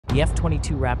The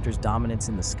F-22 Raptor's dominance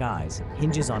in the skies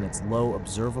hinges on its low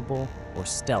observable or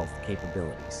stealth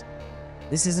capabilities.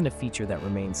 This isn't a feature that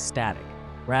remains static.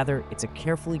 Rather, it's a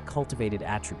carefully cultivated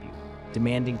attribute,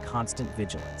 demanding constant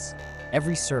vigilance.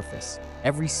 Every surface,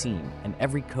 every seam, and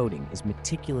every coating is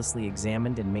meticulously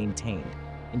examined and maintained,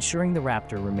 ensuring the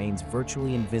Raptor remains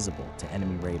virtually invisible to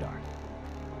enemy radar.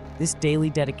 This daily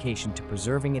dedication to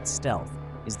preserving its stealth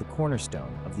is the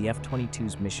cornerstone of the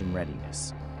F-22's mission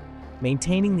readiness.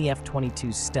 Maintaining the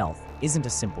F-22's stealth isn't a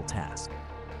simple task.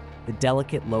 The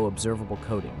delicate, low observable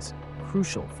coatings,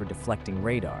 crucial for deflecting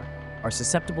radar, are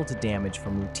susceptible to damage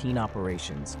from routine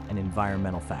operations and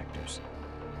environmental factors.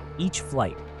 Each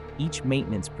flight, each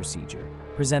maintenance procedure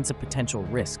presents a potential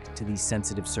risk to these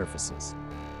sensitive surfaces.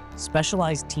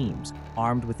 Specialized teams,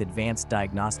 armed with advanced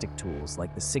diagnostic tools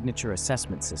like the signature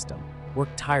assessment system, work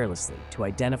tirelessly to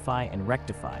identify and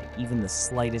rectify even the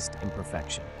slightest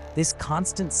imperfection. This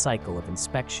constant cycle of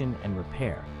inspection and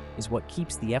repair is what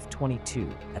keeps the F-22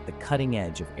 at the cutting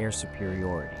edge of air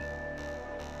superiority.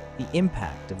 The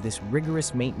impact of this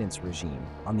rigorous maintenance regime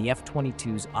on the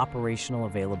F-22's operational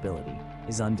availability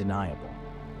is undeniable.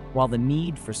 While the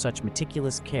need for such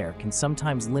meticulous care can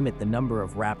sometimes limit the number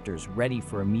of Raptors ready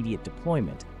for immediate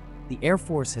deployment, the Air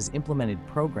Force has implemented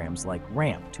programs like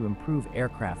RAMP to improve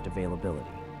aircraft availability.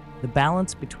 The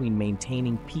balance between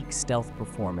maintaining peak stealth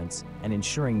performance and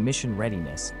ensuring mission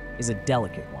readiness is a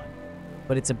delicate one,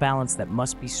 but it's a balance that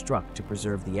must be struck to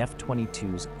preserve the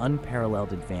F-22's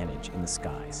unparalleled advantage in the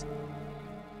skies.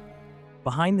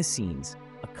 Behind the scenes,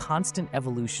 a constant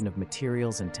evolution of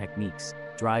materials and techniques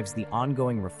drives the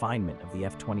ongoing refinement of the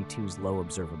F-22's low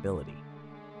observability.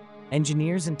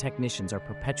 Engineers and technicians are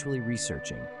perpetually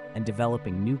researching and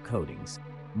developing new coatings,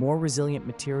 more resilient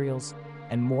materials,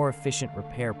 and more efficient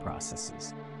repair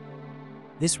processes.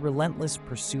 This relentless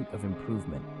pursuit of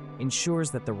improvement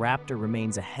ensures that the Raptor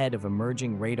remains ahead of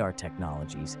emerging radar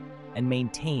technologies and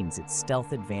maintains its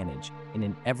stealth advantage in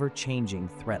an ever-changing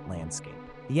threat landscape.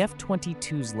 The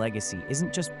F-22's legacy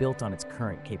isn't just built on its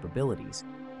current capabilities,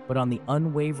 but on the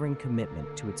unwavering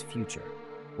commitment to its future,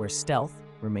 where stealth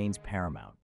remains paramount.